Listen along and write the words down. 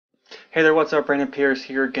Hey there, what's up? Brandon Pierce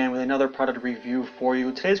here again with another product review for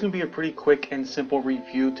you. Today's going to be a pretty quick and simple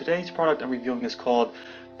review. Today's product I'm reviewing is called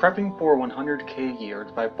Prepping for 100K a Year.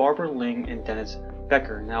 It's by Barb, Ling, and Dennis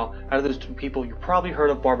Becker. Now, out of those two people, you've probably heard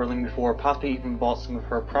of Barb Ling before, possibly even bought some of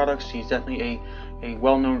her products. She's definitely a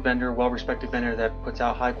well-known vendor, well-respected vendor that puts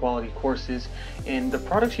out high-quality courses. And the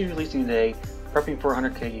product she's releasing today, Prepping for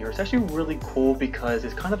 100K a Year, it's actually really cool because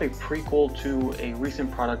it's kind of a prequel to a recent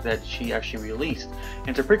product that she actually released. And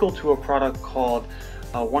it's a prequel to a product called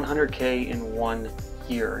 100K in 1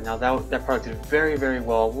 year. Now that product did very, very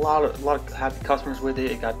well. A lot of happy customers with it.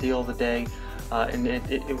 It got deal of the day, and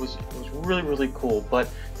it was really, really cool. But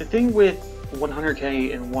the thing with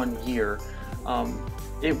 100K in 1 year,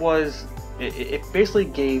 it basically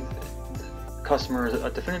gave customers a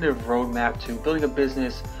definitive roadmap to building a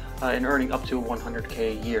business and earning up to 100K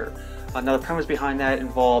a year. Now the premise behind that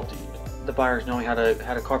involved the buyers knowing how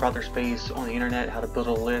to carve out their space on the internet, how to build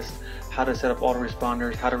a list, how to set up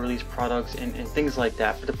autoresponders, how to release products, and things like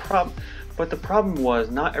that. But the problem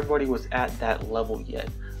was not everybody was at that level yet.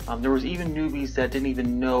 There was even newbies that didn't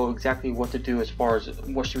even know exactly what to do as far as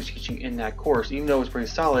what she was teaching in that course. Even though it was pretty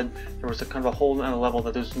solid, there was a kind of a whole other level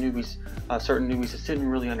that those newbies, certain newbies, just didn't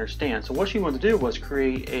really understand. So what she wanted to do was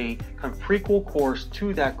create a kind of prequel course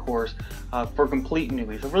to that course for complete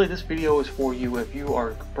newbies. So really, this video is for you if you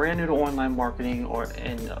are brand new to online marketing, or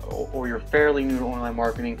you're fairly new to online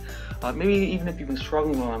marketing. Maybe even if you've been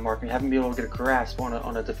struggling with online marketing, haven't been able to get a grasp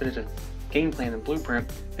on a definitive game plan and blueprint,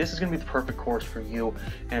 this is going to be the perfect course for you.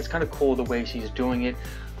 And it's kind of cool the way she's doing it.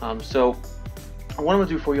 So what I'm going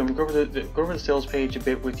to do for you, I'm going to go over the sales page a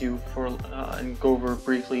bit with you and go over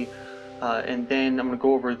briefly, and then I'm going to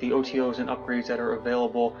go over the OTOs and upgrades that are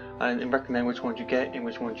available, and recommend which ones you get and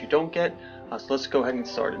which ones you don't get. So let's go ahead and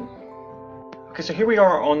get started. Okay, so here we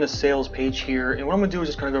are on the sales page here, and what I'm going to do is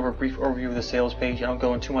just kind of go over a brief overview of the sales page. I don't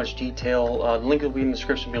go into too much detail. The link will be in the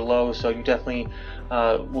description below, so you definitely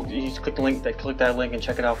you just click that link and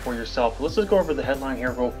check it out for yourself. Let's just go over the headline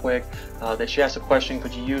here real quick. That she asked a question: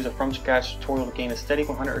 could you use a from scratch tutorial to gain a steady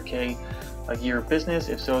 100K a year business?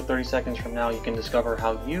 If so, 30 seconds from now you can discover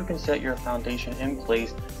how you can set your foundation in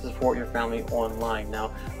place to support your family online.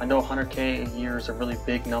 Now, I know 100K a year is a really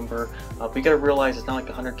big number, but you got to realize it's not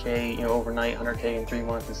like 100K, overnight, 100K in 3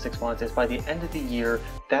 months and 6 months. It's by the end of the year.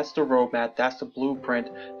 That's the roadmap, that's the blueprint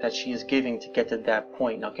that she is giving to get to that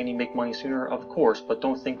point. Now, can you make money sooner? Of course, but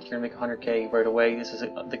don't think you're gonna make 100K right away. This is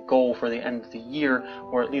the goal for the end of the year,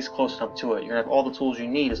 or at least close enough to it. You're gonna have all the tools you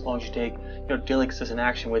need as long as you take daily consistent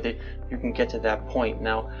action with it. You can get to that point.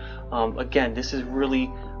 Now, again, this is really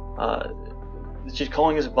she's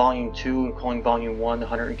calling this volume 2 and calling volume 1 the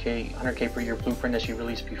 100K per year blueprint that she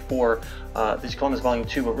released before. She's calling this volume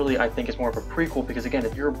 2, but really I think it's more of a prequel, because again,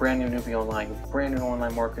 if you're a brand new newbie online, brand new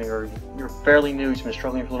online marketing, or you're fairly new, you've been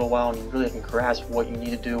struggling for a little while, and you really haven't grasped what you need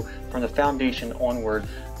to do from the foundation onward,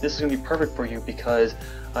 this is going to be perfect for you, because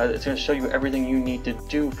it's going to show you everything you need to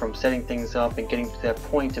do from setting things up and getting to that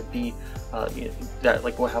point to be that,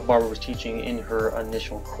 like how Barbara was teaching in her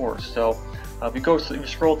initial course. So if you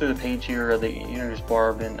scroll through the page here, they introduce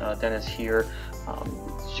Barb and Dennis here.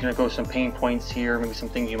 She's going to go some pain points here, maybe some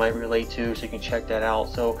things you might relate to, so you can check that out.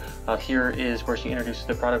 So here is where she introduces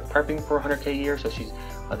the product Prepping for 100K a year. So she's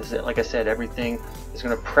this is, like I said, everything is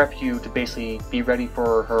going to prep you to basically be ready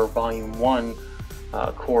for her volume 1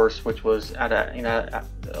 course, which was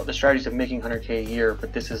the strategies of making 100K a year.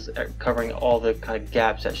 But this is covering all the kind of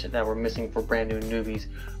gaps that were missing for brand new newbies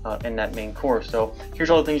in that main course. So here's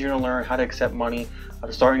all the things you're going to learn: how to accept money.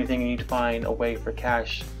 To start anything, you need to find a way for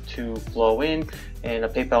cash to flow in, and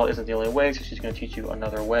PayPal isn't the only way, so she's going to teach you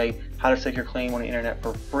another way. How to stake your claim on the internet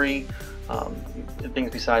for free. Things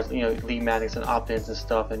besides lead magnets and opt-ins and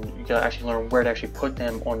stuff, and you gotta actually learn where to actually put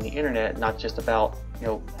them on the internet, not just about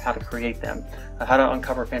how to create them. How to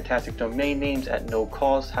uncover fantastic domain names at no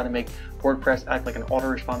cost. How to make WordPress act like an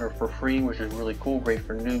autoresponder for free, which is really cool, great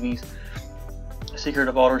for newbies. Secret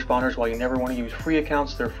of autoresponders: while you never want to use free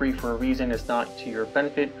accounts, they're free for a reason. It's not to your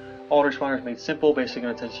benefit. Autoresponders made simple, basically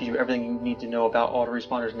going to teach you everything you need to know about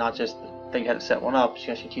autoresponders, not just that you had to set one up.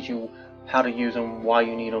 She actually teach you how to use them, why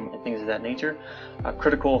you need them, and things of that nature.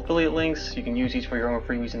 Critical affiliate links: you can use these for your own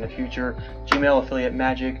freebies in the future. Gmail affiliate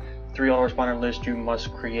magic: 3 autoresponder lists you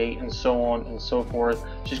must create, and so on and so forth.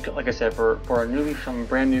 Just like I said, for a newbie, from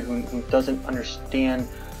brand new who doesn't understand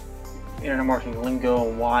internet marketing lingo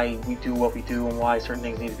and why we do what we do and why certain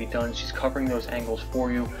things need to be done, she's covering those angles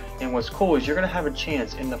for you. And what's cool is you're going to have a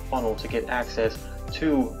chance in the funnel to get access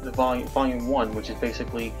to the volume 1, which is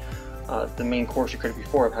basically the main course you created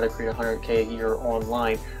before of how to create 100K a year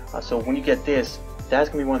online. So when you get this, that's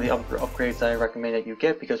going to be one of the upgrades that I recommend that you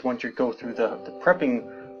get, because once you go through the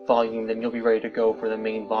prepping volume, then you'll be ready to go for the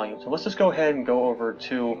main volume. So let's just go ahead and go over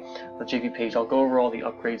to the JV page. I'll go over all the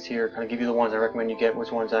upgrades here, kind of give you the ones I recommend you get,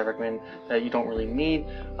 which ones I recommend that you don't really need.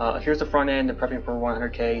 Here's the front end, the prepping for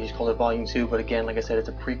 100K. You just call it volume 2, but again, like I said, it's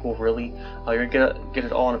a prequel really. You're gonna get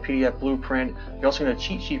it all in a PDF blueprint. You're also gonna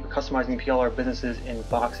cheat sheet for customizing PLR businesses in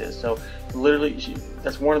boxes. So literally,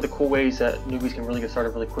 that's one of the cool ways that newbies can really get started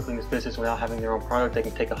really quickly in this business without having their own product. They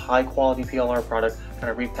can take a high quality PLR product, kind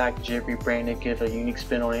of repackage it, rebrand it, give a unique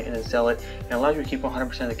spin on it, and then sell it. And it allows you to keep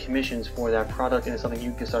 100% of the commissions for that product, and it's something you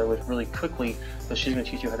can get started with really quickly. So she's going to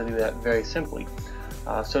teach you how to do that very simply.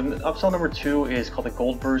 So upsell number 2 is called the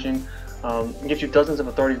gold version. It gives you dozens of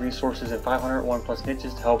authority resources and 501 plus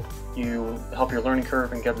niches to help your learning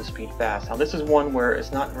curve and get up to speed fast. Now this is one where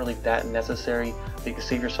it's not really that necessary. You can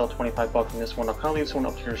save yourself 25 bucks on this one. I'll kind of leave this one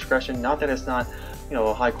up to your discretion. Not that it's not, you know,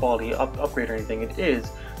 a high quality upgrade or anything. It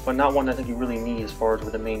is, but not one I think you really need as far as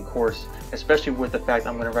with the main course, especially with the fact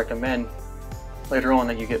I'm going to recommend later on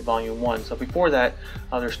that you get volume 1. So before that,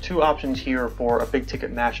 there's 2 options here for a big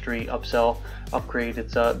ticket mastery upsell upgrade.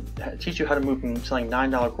 It's teach you how to move from selling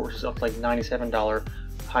 $9 courses up to like $97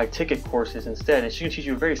 high ticket courses instead. And she can teach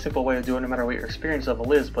you a very simple way to do it no matter what your experience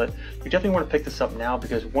level is, but you definitely want to pick this up now,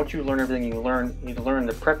 because once you learn everything you need to learn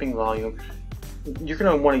the prepping volume, you're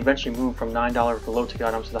going to want to eventually move from $9 for low ticket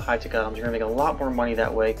items to the high ticket items. You're going to make a lot more money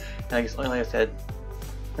that way. And like I said,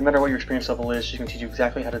 no matter what your experience level is, she's going to teach you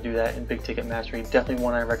exactly how to do that in Big Ticket Mastery. Definitely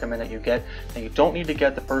one I recommend that you get. And you don't need to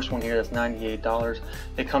get the first one here, that's $98.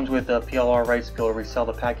 It comes with PLR rights to be able to resell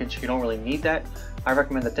the package. You don't really need that. I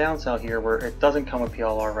recommend the downsell here where it doesn't come with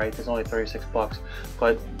PLR rights. It's only 36 bucks.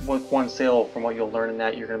 But with one sale, from what you'll learn in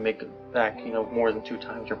that, you're going to make back, you know, more than 2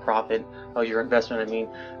 times your profit, your investment, I mean.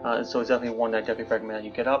 So it's definitely one that I definitely recommend that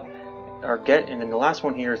you get. And then the last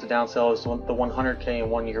one here is the downsell, is the 100K in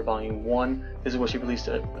 1 year volume 1. This is what she released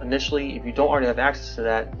initially. If you don't already have access to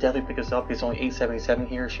that, definitely pick this up. It's only $877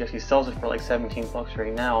 here. She actually sells it for like 17 bucks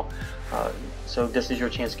right now. So this is your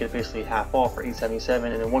chance to get basically half off for $877.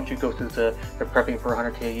 And then once you go through the prepping for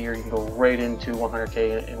 100K a year, you can go right into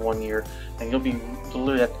 100K in 1 year, and you'll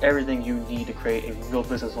literally have everything you need to create a real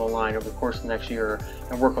business online over the course of the next year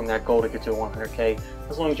and work on that goal to get to 100K,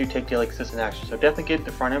 as long as you take daily consistent action. So definitely get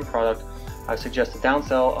the front end product. I suggest the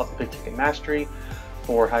downsell of the Big Ticket Mastery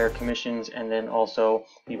for higher commissions, and then also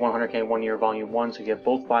the 100K 1 year volume 1, so you get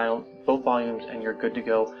both volumes and you're good to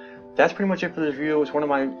go. That's pretty much it for this review. It's one of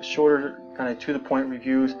my shorter, kind of to the point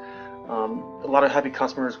reviews. A lot of happy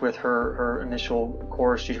customers with her initial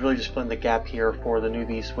course. She's really just filling the gap here for the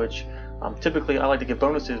newbies, which typically I like to give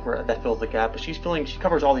bonuses where that fills the gap, but she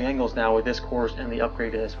covers all the angles now with this course and the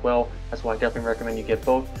upgrade as well. That's why I definitely recommend you get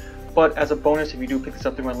both. But as a bonus, if you do pick this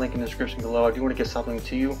up through my link in the description below, I do want to give something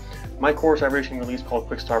to you. My course I recently released called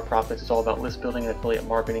Quickstart Profits. It's all about list building and affiliate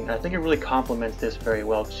marketing, and I think it really complements this very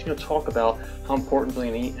well. She's going to talk about how important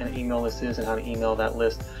building an email list is and how to email that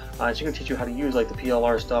list. She's going to teach you how to use like the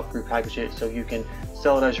PLR stuff, repackage it so you can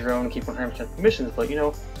sell it as your own and keep 100% commissions. But you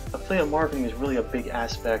know, affiliate marketing is really a big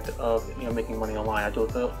aspect of making money online. I do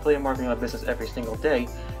affiliate marketing on my business every single day.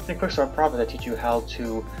 And Quickstart Profits, I teach you how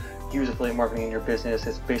to use affiliate marketing in your business.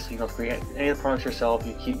 It's basically, you don't create any of the products yourself.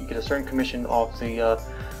 You get a certain commission off the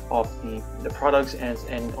products,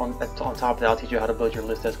 and on top of that, I'll teach you how to build your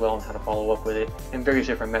list as well and how to follow up with it in various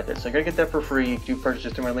different methods. So you're gonna get that for free. You do purchase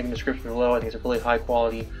it through my link in the description below. I think it's a really high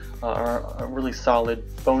quality, a really solid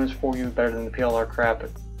bonus for you, better than the PLR crap.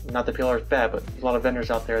 But not that PLR is bad, but a lot of vendors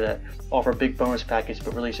out there that offer a big bonus package,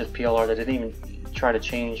 but really it's just PLR that didn't even try to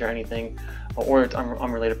change or anything, or it's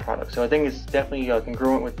unrelated product. So I think it's definitely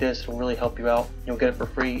congruent with this. It'll really help you out. You'll get it for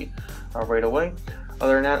free right away.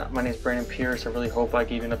 Other than that, my name is Brandon Pierce. I really hope I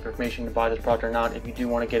gave you enough information to buy this product or not. If you do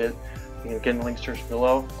want to get it, you can get in the link description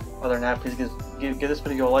below. Other than that, please give this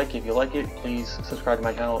video a like. If you like it, please subscribe to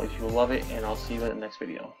my channel if you love it, and I'll see you in the next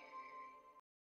video.